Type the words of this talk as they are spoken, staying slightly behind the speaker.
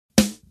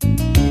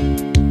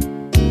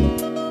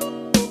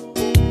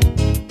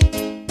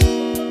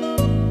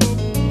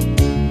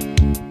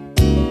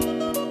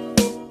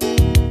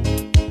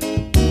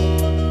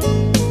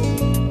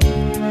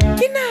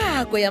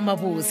ya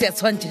mabose ya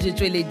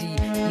tshwantšhetšweledi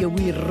ye o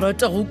e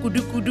rata go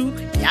kudu-kudu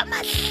ya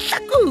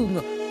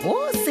mahlakong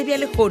go se bja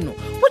lekgono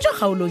go tšwa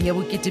kgaolong ya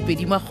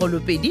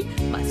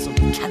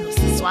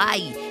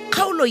bo2,250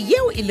 kgaolo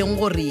yeo e leng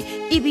gore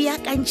e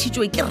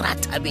beakantšhitšwe ke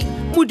Rathabile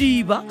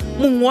Modiba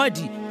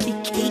mongwadi ke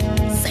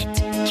KZ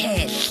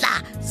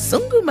Kehla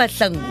Sungu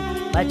Mahlangu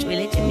ba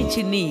tšweletše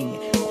metšhineng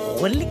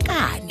go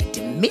lekane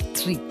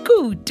Dimitri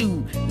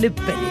Kutu le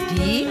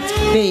Benedict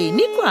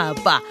Beni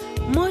Kwapa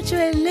mo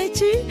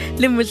tšweletše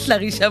le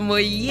mohlagiša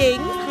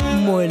moyeng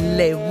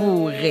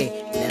Moleboge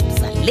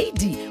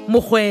Lady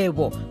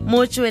mokgwebo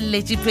mo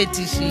tšweletše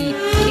phetiši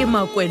ke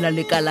Makwela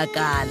le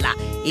Kalakala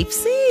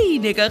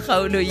ipsene ka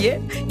kgaolo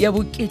ye ya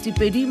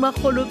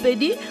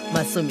bo2,250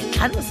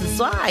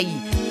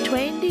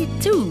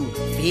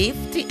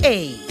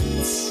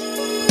 2258.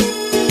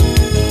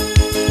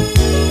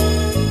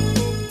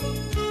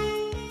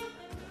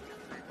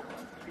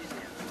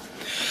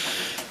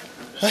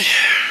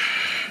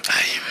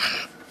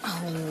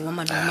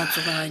 Malome'agwe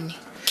Matsobane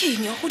ke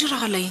eng go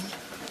diragalaeng?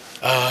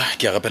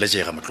 Ke a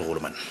gapeletšega motlogolo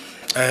man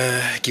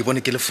ke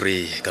bone ke le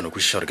free ka no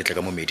kwešiša gore ke tle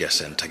ka mo media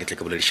center ke tle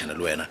ke boledišana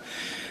le wena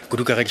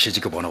kudu ka ga ke šetse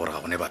ke bona gore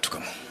ga gone batho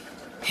ka mo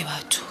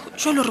batho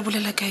jalo re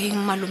bolela ka eng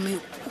malome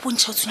o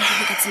bontšha o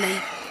tshwenyegile ka tsela e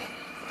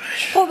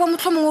go ba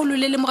motlho mongwe o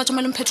lolele mogatša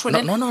malome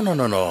Phetola? no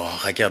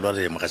ga ke a lwa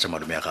le mogatša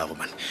malome ya gago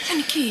man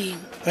ane ke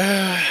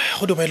eng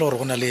go di ba ile gore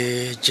go na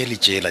le tšela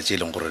tše e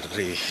leng gore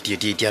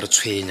di a re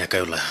tshwenya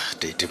ka yola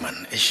Titi man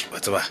wa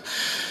tseba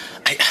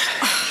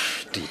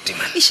Titi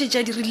man e šetša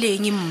a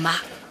dirileng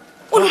mma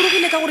o le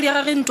robile ka gore ya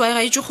gage ntwa ya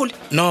ga e tšogole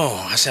no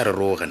ga se a re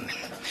rogane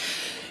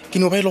ke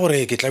no ba ile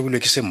gore ke tlabilwe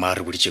ke se mma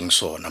re boditšeng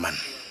sona man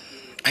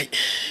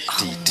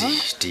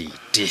Titi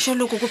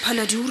jalo ko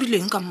phala di o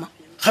rileng ka mma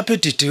gape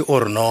Titi o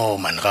re no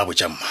man ga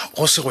botša mma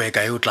go se go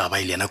eka e o tla ba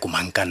ile yena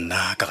komang ka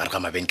nna ka gare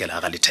ga mabenkele a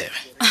ga Lethebe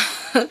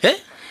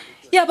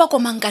ya ba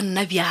komang ka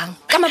nna bjang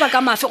ka mabaka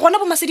mafe gona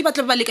bo masedi ba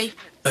tle ba le kae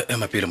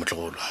mapele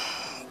motlogolo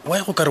wa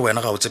go ka re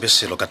wena ga o tsebe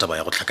selo ka taba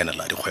ya go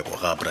tlhakanela dikgwebo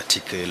ga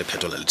Bratike le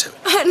Phetola Lethebe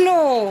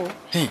no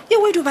ye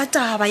we do ba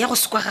taba ya go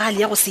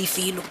sekwagale ya go se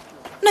felo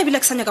nna bile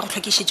ke sanya ka go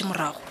tlhakešetse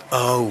morago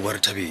wa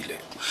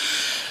Rethabile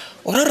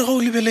o ra re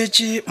go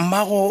lebeletše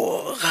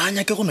mmago ga a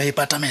nyake go no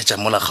ipatametša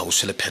mola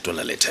kgauswi le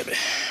Phetola Lethebe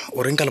o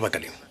reng ka lebaka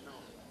leo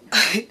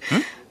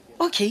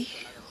okay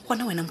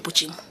gona wena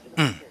mpotšeng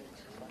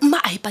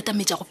mma a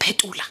ipatametša go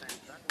Phetola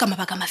ka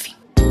mabaka mafeng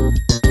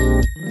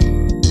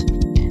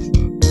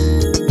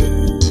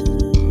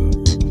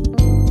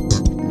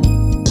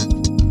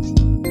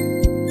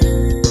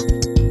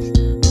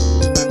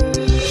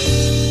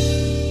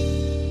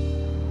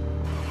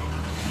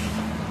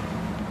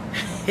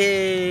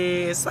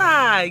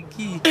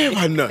Saki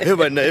bana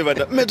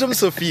Madam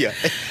Sophia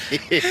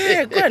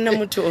kwana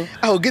motho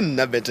a o ke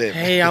nna bete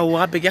a o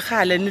gape ke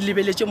gale ne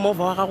lebeletše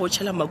mova wa ga go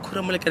tšhela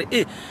makhura mo le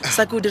kare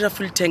Saki o dira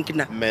full tank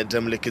na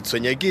Madam le ke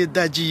tsonya ke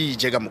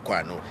dajije ka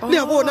mokwano le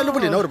a bona le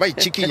bolena gore ba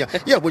itšhikinya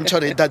ya bontšha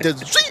gore date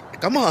zwi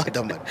ka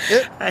mata man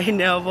a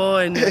ne a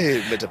bona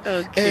Madam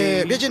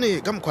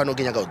bjene ka mokwano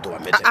ke nyaka o doa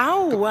Madam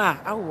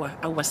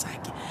aowa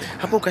Saki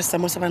gape o ka se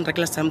mo sa ban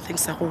rekela something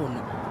sa gono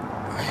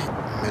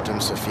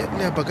Madam Sophia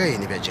le a baka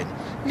ene bjene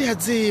le a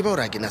tseba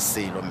gore a ke na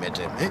selo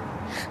Madam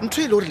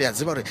ntho e le gore le a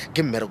tseba gore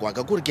ke mmereko wa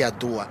ka kore ke a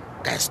doa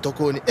ka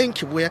stokone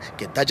enkiboya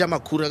ke daja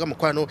makhura ka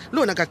mokwano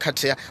le ona ka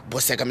khathea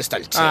boss ya ka Mr.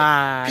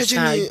 Lethebe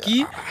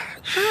Saki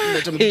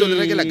Madam ke tole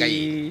rekela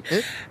kae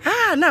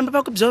na mba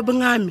ba go bjo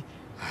bongame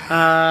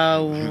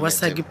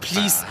Saki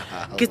please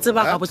ke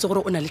tseba ga botse gore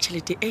o na le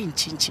tšhelete e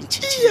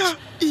ntšintšintši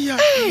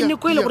ne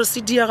ko ile gore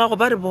se dia ga go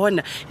ba re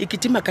bona e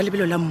ketima ka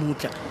lebelo la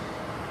mmutla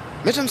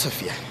Madam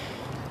Sophia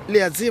le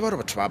a tseba gore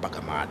batho ba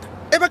baka mata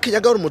e ba khenya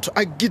ka gore motho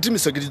a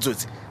gidimiso ke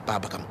ditsotsi ba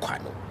baka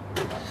mokhwano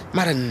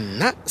mara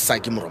nna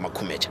Saki moroma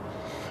khumeja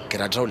ke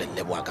rata o le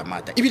leboa ka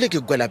mata ebile ke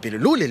gwela pele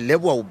le o le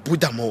leboa o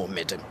buda mo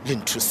Madam le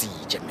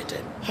nthusitše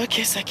Madam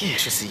okay Saki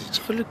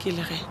nthusitše go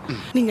lokile ge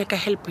ne nyaka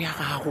help ya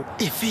gago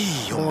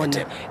efeyo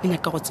Madam ne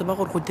nyaka go tseba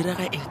gore go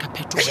direga eng ka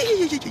Phetola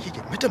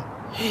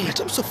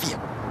Madam Sophia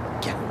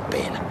ke a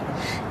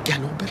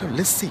lobela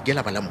le seke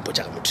la ba la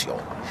mpotša ka motho yo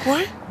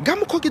ka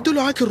mokgwa ke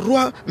dilo ga ke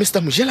rua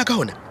Mr. Mojela ka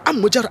ona a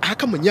mmotša gore a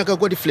ka monyaka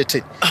kwa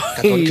di-flateng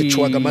ka gore ke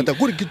tšhoa ka mata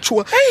kore ke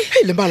tšhoa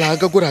le mala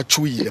ka kore a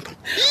tšhoile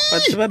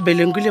batho ba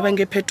belengwile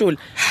bange Phetola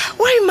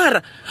why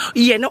mara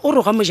yena o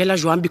roga Mojela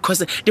jwang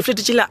because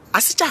di-flate tšela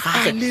a se tša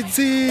gage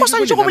go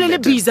swantše go bolele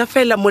bisa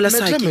fela mola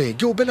Saki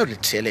ke o bela le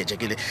theeletša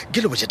ke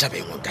le bojeta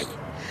bengwe kae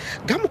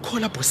ka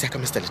mokgola boss ya ka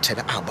Mr.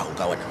 Lethebe a bao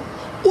ka ona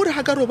o re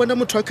ga ka re o bona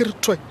motho a ke re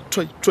twai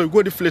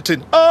kwa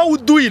di-flateng o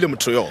duile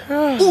motho yo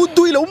o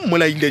duile o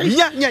mmolaile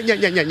nya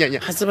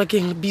ga tseba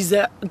keng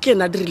bisa ke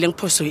ena a dirileng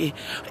phoso e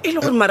le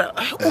gore mara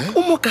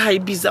o mo kae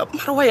bisa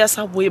mara wa ya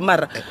sa boe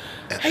mara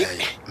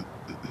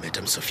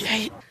Madam Sophia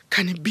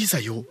kane bisa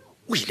yo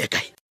o ile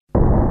kae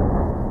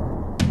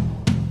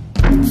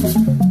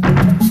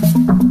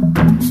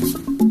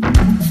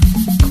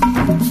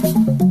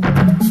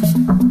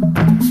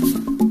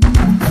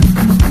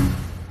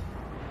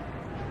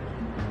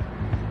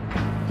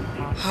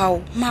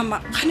Mama,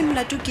 khani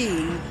molato ke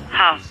eng?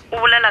 ha o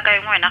bolela ka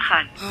eng wena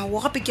gane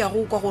wa gape ke a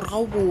go kwa gore ga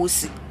o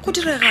bose go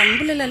diregang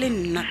bolela le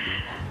nna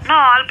no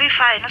I'll be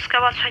fine o ska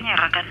ba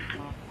tshwenyega ka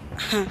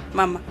nna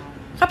mama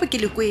gape ke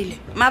le kwele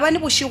maabane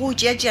bošego o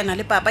tšeatšeana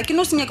le papa ke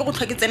no se nyake go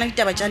tlhoke tsena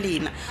ditaba tša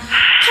lena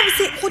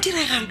gabotse go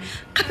diregang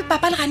gape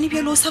papa le gane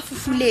bjalo o sa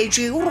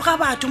fufuletswe o roga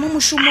batho mo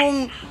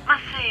mošomong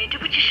Masedi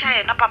botšiša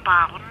yena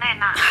papa go nna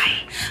ena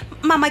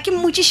mama ke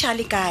mmotšiša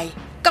le kae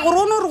ka gore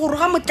o ne o re go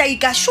roga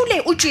motlaika šole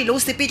o tšwele o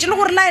sepetse le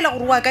gore laela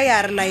gore wa ka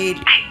ya re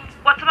laele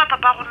wa tseba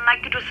papa go nna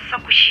ke do se sa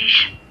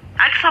kwešiša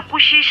a ke sa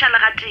kwešiša le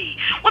gateng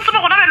o tseba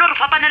gona bele re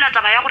fapanela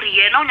taba ya gore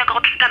yena o nyaka go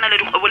tlhakanela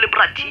dikgwebo le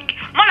pratiki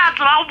mola a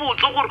tseba go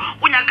botse gore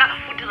o nyaka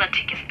go dira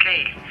tiki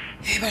setlaela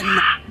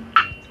banna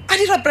a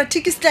dira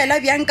pratiki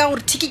setlaela bjang ka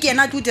gore tiki ke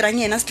yena a tlo o dirang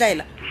yena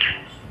setlaela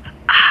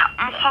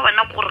mokgwa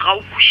wena gore ga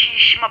o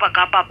kwešiše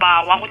mabaka a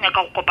papa wa go nyaka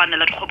go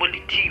kopanela dikgwebo le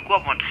tiki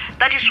wa bona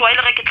that is why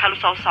le ge ke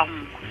tlhalosa o sa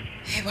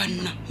ngwe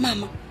banna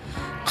mama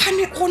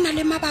gane go na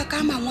le mabaka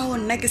a mangwe o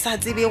nna ke sa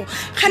tsebego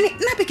gane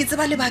nna be ke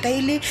tseba lebaka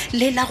e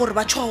le la gore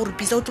ba tshoga gore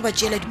bisa o tlo ba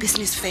tšeela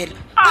di-business fela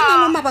a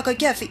mangwe mabaka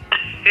ke afe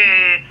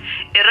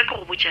e re ke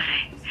go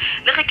botsege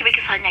le ge ke be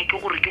ke sa nyake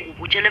gore ke go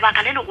botse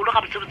lebaka le legolo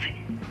ga botsebotse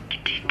ke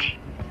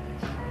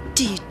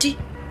Titi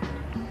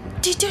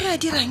ge a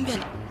dirang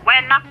bjale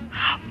wena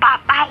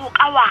papa go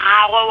ka wa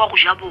gagwe wa go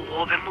ja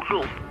bogobe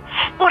molomo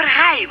o re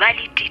ga e ba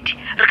le Titi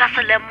re ka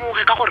se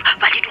lemoge ka gore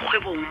ba le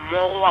dikgwebong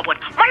mmogo wa bona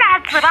mola a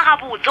tseba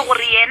gabotse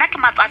gore yena ke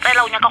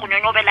matsatsela o nyaka go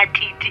nyonyobela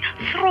Titi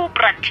through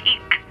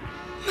pratic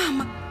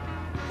mama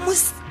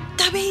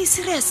tabe e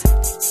serious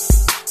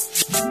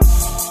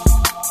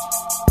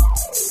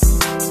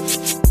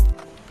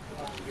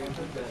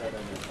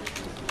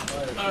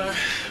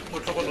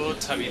motlogolo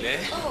Thabile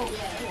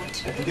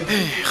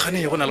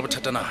gane go na le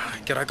bothatana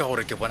ke raka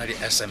gore ke bona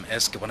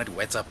di-SMS ke bona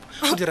di-WhatsApp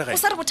go direga o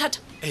sa re bothata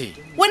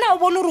wena o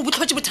bone gore o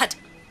botlhotse bothata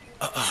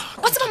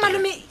wa tseba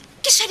malome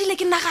ke šadile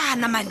ke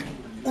nagana mane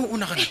o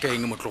nagana ka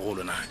eng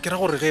motlogolo na ke ra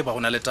gore ge ba go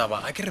na le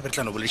taba a ke re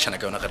betlano boledišana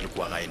ka yona ga re le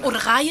kua gaena o re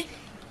gae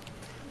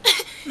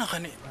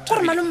nagane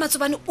gore Malome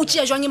Matsobane o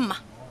tšea jwang mma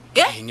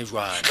eng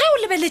jwale ge o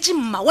lebeletse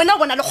mma wena o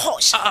bona le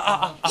kgoša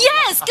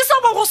yes ke sa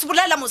bong go se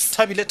bolela mos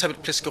Thabile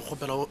please ke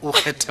kgopela o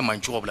kgethe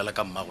mantšu go bolela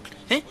ka mmago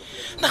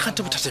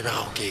nagante bothata bja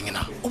gago ke eng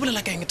na o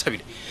bolela ka eng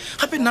Thabile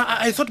gape nna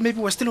I thought maybe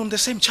we're still on the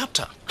same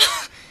chapter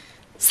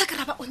sa ke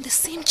raba on the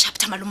same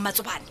chapter Malome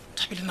Matsobane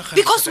Thabile nagana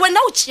because wena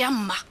o tšea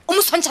mma o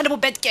mo swantšha le bo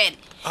bedkele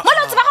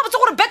mola o tseba gabotse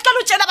gore bedkele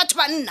o tšela batho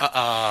banna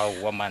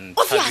woman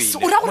obvious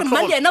o ra gore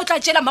mma le yena o tla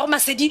tšela mmago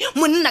masedi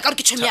monna ka gore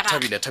ke tšhomi ya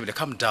gage Thabile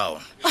calm down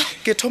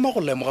ke thoma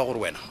go lemoga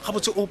gore wena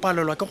gabotse o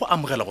palelwa ke go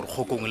amogela gore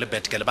kgokong le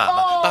bedkele ba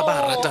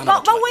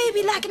ratana ba o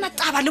ebile ga ke na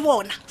taba le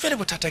bona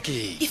fele bothata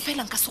ke e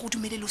fela nka se go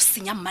dumelele o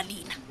senya mma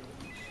leina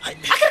a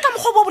ke re ka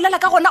mokgwa bo o bolela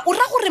ka gona o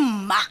ra gore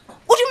mma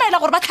o dumela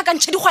gore ba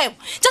tlhakantšhe dikgwebo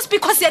just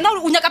because yena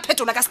o nyaka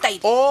phetola ka style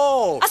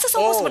a se se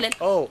go se bolela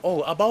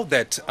about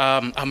that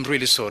I'm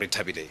really sorry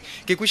Thabile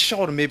ke kwešiša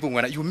gore maybe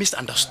ngwana you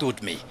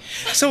misunderstood me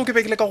seo ke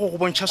bekile ka go go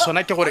bontšha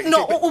sona ke gore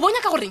no o bonya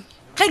ka goreng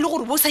ga ile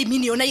gore bo sa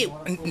imine yona eo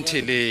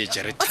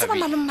ntheletše re o tseba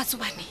Thabile Malome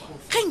Matsobane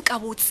ge nka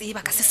bo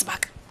tseba ka se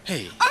sebaka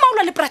Hey.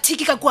 mmaola le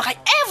pratiki ka kua gae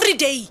every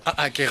day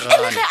ke e le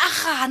gane ge a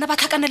gana ba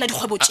tlhakanela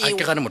dikgwebo ke tšeo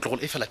gane motlogolo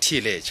e fela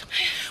theeletša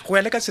go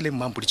ya le ka tseleng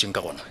mampoditseng ka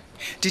gona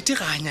Titi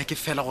ga a nyake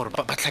fela gore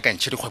ba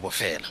tlhakantšhe dikgwebo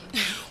fela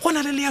go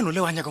na le leano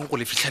le wa nyakang go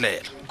le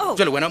fitlhelela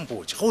jale wena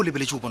mpotse ga o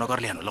lebeletse o bona ka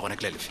gore leano le gona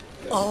ke le lefe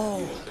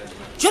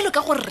jalo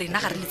ka gore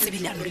rena ga re le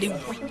tsebilano le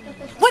nngwe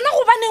wena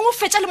go baneng o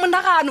fetša le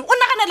monagano o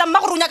naganela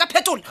mma gore o nyaka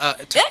phetola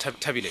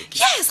Thabile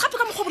yes gape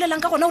ka mokgwa bolelang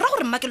ka gona o ra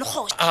gore mma ke le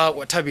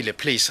kgoša Thabile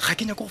please ga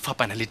ke nyako go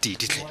fapana le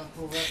Titi tle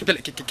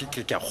bjale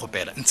ke a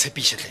kgopela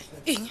ntshepiše tle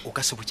Eng? o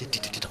ka se botse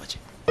Titi ditagatše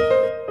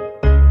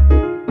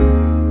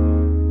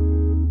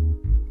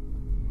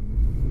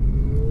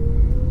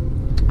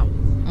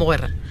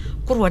mogwera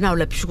kore wena o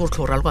lapiše gore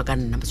tlho o raloka ka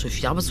nna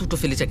masofia ga ba se o to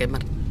feletša kae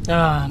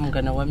mara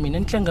mngana wa mina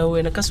ntlanga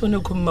wena ka sone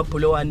kgomi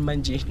mapolo wa ane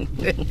manjeng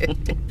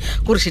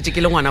kore šetse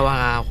ke le ngwana wa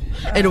gago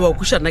ande wa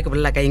kuša nna ke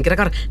bolela ka eng ke ra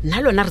ka gore nna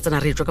le yona re tsena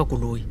re etswa ka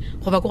koloi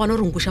goba ke gona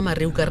gore nkuša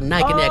mareu ka re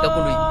nna ke ne ya ka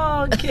koloi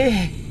okay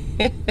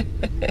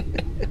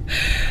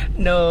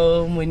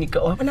no Monica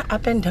wa bona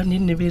up and down e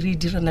nne be re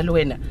dirana le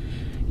wena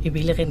e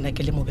beile ge nna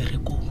ke le mo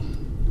berekong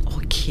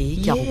okay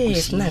ke a go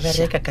yes nna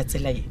bereka ka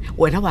tsela e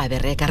wena wa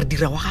bereka re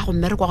dira wa gago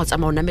mme re kwa go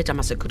tsamaya o nametša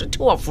ma-security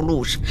wa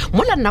fološa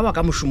mola nna wa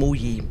ka mošomo o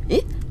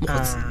eme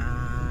mokgotsi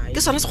ke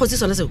sona sekgotsi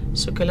sone seo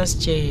sokela se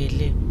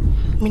tšele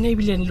mina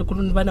ebilene le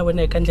kolone bana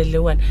bona e ka ntle le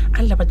wane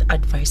a nla bat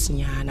advice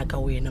nyana ka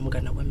wena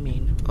mogana wa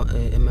mina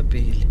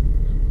emapele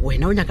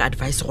wena o nyaka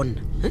advice go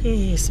nna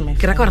yes my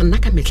ke raka gore nna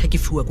ka metlha ke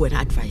fiwa ke wena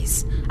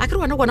advice a ke re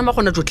wena gona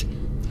magona jotlhe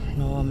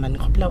no man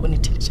gopela o ne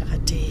theletša ga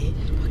tee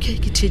okay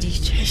ke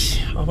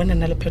theditše wa bona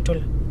nna le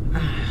phetola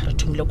re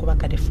thomile ko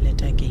baka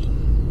di-flat again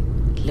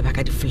le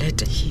baka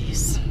di-flat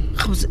yes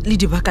gabotse le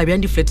dibaka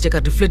bjang di-flat tša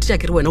kare di-flat tša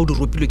ke re wena o di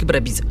ropilwe ke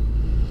brabisa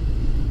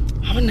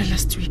ga bona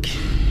last week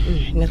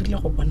ne rile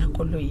go bona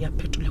koloi ya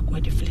phetola kwa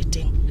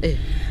di-flateng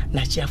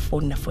na tšea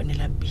phone na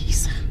founela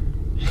bisa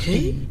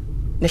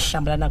ne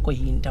hlambola nako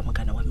yinta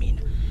mogana wa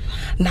mina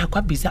nako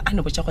a bisa a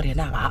ne botsa gore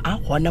yena a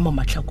gona mo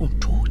matlhakong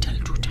total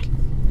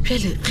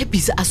pele ge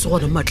bisa a se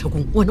gona mo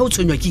matlhakong wena o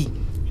tshwenywa ke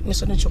ne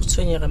swanetse go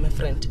tshwenyega my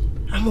friend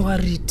a mo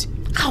warite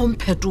ga o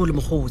mphetole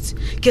mogotsi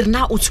ke re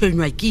na o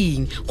tshwenywa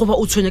keng goba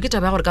o tshwenywa ke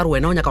taba ya gore ka re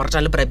wena o nyaka go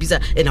rata le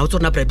brabisa ene ga o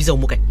tsore na brabisa o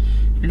mo kae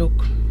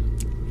look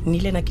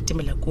nile na ke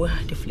temela kua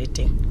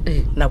deflating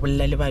na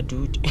bolela le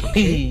badudi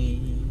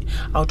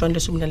a o tswane le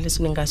se mona le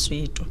se nka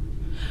sweto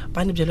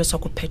ba ne bjalo sa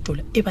go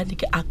phetola e ba ne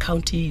ke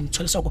account e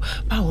ntshole sa go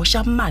ba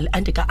hosha mali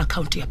ande ka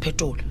account ya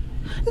phetola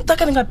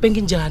ntaka nga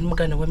banking njani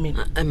mokana wa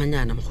mina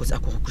amanyana mogotsi a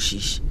go go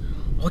kushisha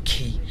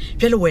okay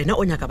bjale wena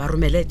o nyaka ba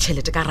romele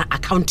tšhelete ka ra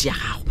account ya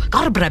gago ka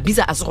gore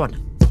brabisa a se gona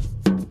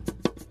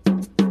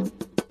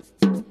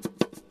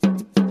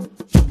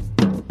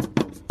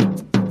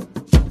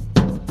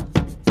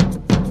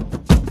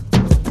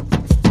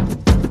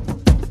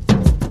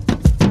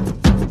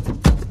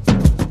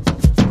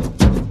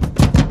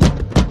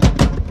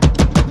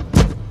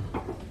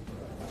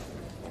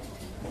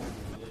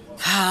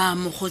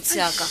mogotsi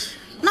yaka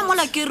nna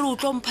mola ke re o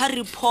tlo mpha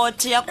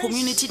report ya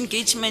community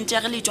engagement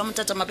ya ge le tswa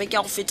motata mabeke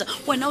ya go feta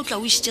wena o tla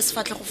o išitše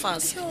sefatle go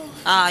fase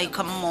ai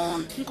come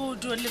on nko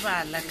dio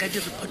lebala ka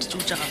di-report tse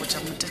o tša gago tša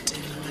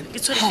motatela ke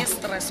tshwere ke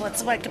stress wa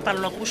tseba ke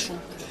palelwa ko šomo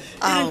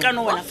e reng ka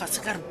no wela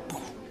fatshe ka re bu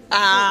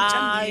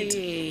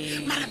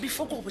mara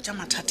before ko go botša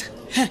mathata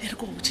e re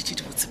ko go botše tše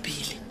di botse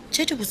pele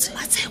tše di botse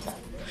matsheko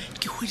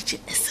ke hweditše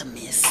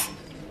sms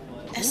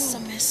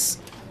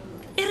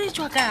e re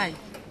tswa kae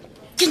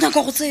ke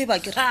nyaka go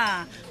tseba ke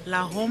ra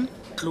la home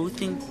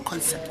clothing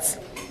concepts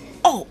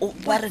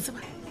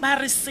ba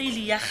re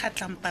sale ya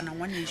kgatlampana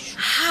ngwanesho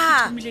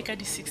thomile ka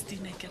di-16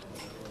 akere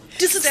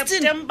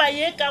september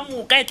ye ka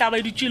moka e tla ba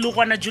editswe le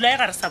gona july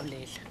ga re sa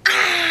bolela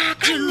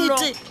dilo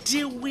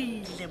di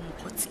wile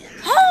mokgotsi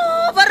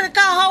ba re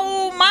ka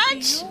how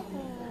much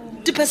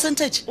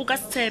di-percentage o ka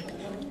se tshepe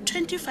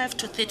 25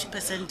 to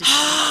 30%.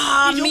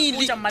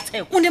 Mili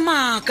o ne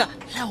maka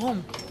la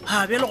home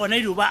ha be le gona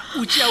e ba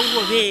o tšea o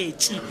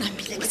robetse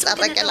ke sa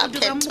rekela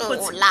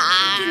Phetola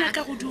ke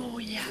naka go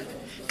doya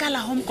ka la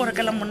home kore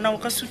ka la monna o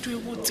ka sutu e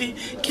botse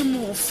ke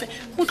mofe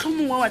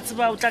motlhomongwe wa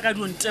tseba o tla ka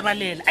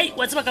diontebalela ai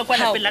wa tseba ka kwa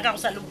lapela ka go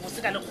sa le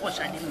bose ka le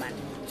kgošane mane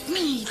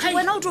Mili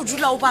wena o tlo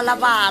dula o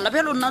balabala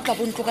bjalo nna o tla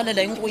bo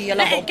ntlogelela eng go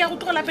yela go ke a go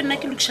tlogela pe nna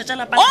ke lokiša tša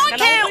lapa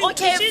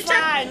okay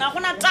fine ga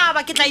gona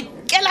taba ke tla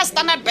ikela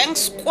Standard Bank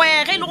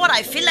Square ge e le gore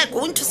I feel like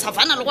going to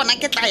Savannah le gona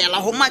ke tla yela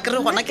home ke re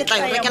gona ke tla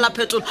yo rekela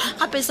Phetola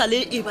gape e sa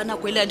le e ba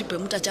nako e le ya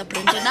dipemuta tša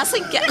Brandon a se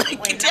ke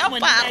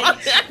diapara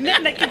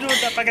nna ke dio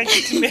tapa ka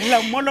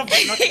kitimela mall of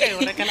no ke yo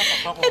rekela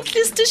papa at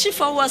least she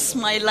was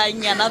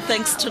smiling yana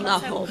thanks to na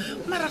home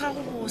mara ga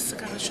go bose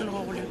ka re tsholo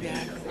go le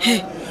bjalo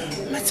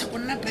matsheko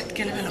nna bet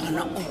ke lebela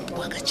gona o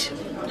bua ka tšhe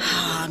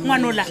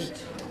ngwanola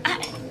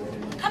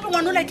gape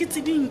ngwanola ke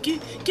tsebinki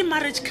ke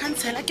marriage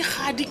counselor ke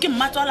gadi ke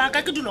mmatswala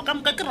ka ke dilo ka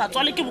moka ke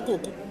ratswale ke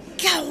bokoko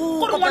ke a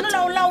go gore ngwanola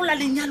o laola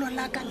lenyalo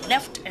la ka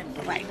left and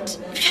right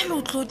bjalo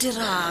o tlo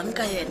dirang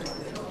ka yena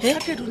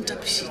gape di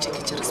ntapišitše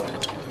ke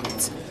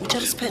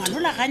jerespect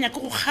ngwanola ganya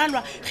ke go kgalwa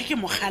ge ke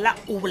mogala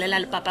o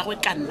bolela le papagwe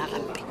ka nna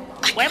gape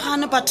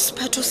gane but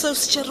sephetho seo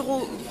se tšere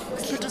go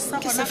sephetho sa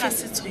gona ga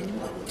se tshwenye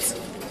mogotsi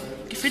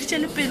ke feditše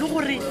le pele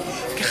gore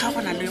ke ga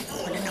gona le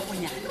kgole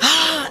nakonyana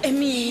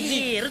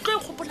Emily re tlo e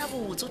kgopola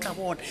botse o tla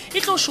bona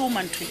e tlo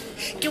shoma ntho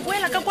ke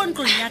boela ka kwa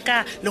ntlong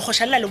yaka le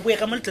kgošalela le boe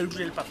ka mo le tla le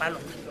dule le papa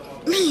lona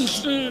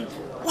Mili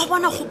wa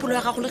bona kgopolo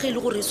ya gago le ge e le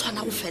gore e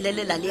tshwana go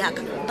felelela le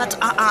yaka but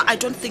I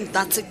don't think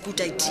that's a good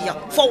idea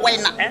for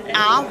wena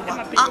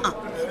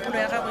kgopolo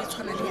ya gago e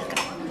tshwana le yaka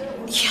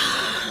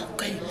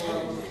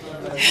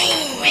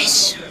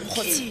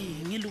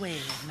gotseng le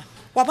wena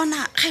wa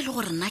bona ge e le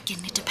gore nna ke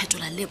nnete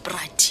Phetola le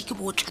brati ke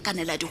bo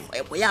tlhakanela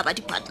dikgwebo ya ba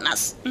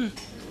di-partners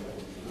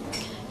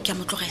ke a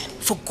mo tlogela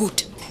for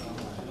good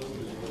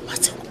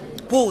matsheko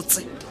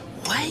botse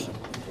why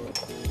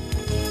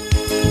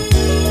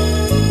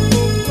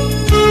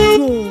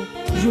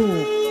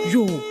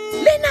yo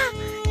lena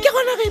ke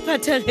gona ge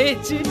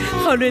iphathagetše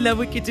kgaolo e la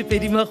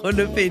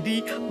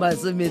bo2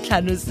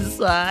 masometlhano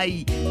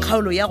seswai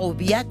kgaolo ya go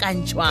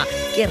beakantšhwa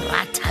ke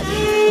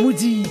Rathabile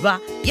Modiba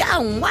ya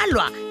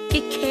ngwalwa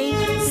ke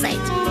KZ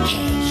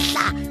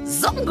Kehla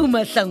Zongu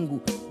Mahlangu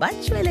ba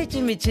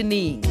tšweletše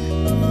metšhineng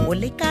o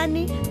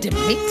lekane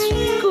Dimitri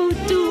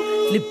Kutu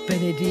le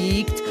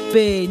Benedict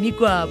Beni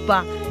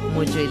Kwapa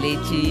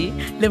motšweletši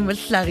le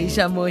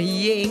mohlagiša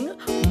moyeng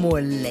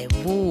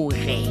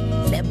Moleboge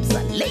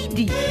Lebza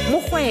Lady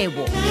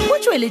mokgwebo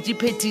motšweletši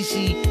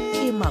phetiši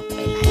ke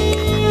Makwela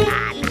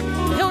Kalakala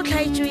ge o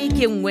tlhaetšwe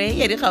ke nngwe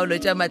ya dikgaolo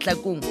tša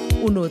mahlakong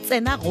o no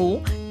tsena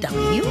go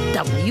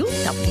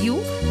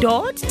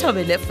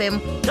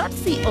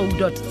www.thabelfm.co.za o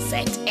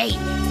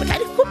tla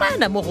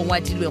dikhumana mo go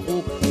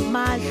ngwadilwego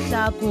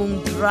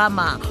Mahlakong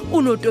drama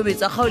o no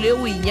tobetsa kgaolo e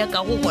o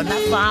inyaka go gona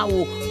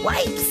fao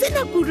wa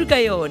ipsena kudu ka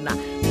yona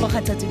go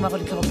kgathatima go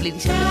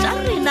letlhagopoledišano tša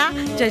rena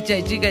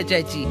tšatšatši ka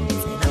tšatši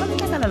tsena go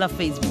letlakala la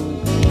Facebook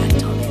la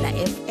Thobela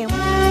FM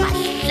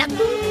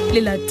Mahlakong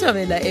le la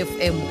Thobela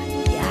FM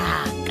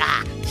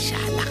yaka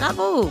šala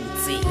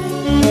gabotse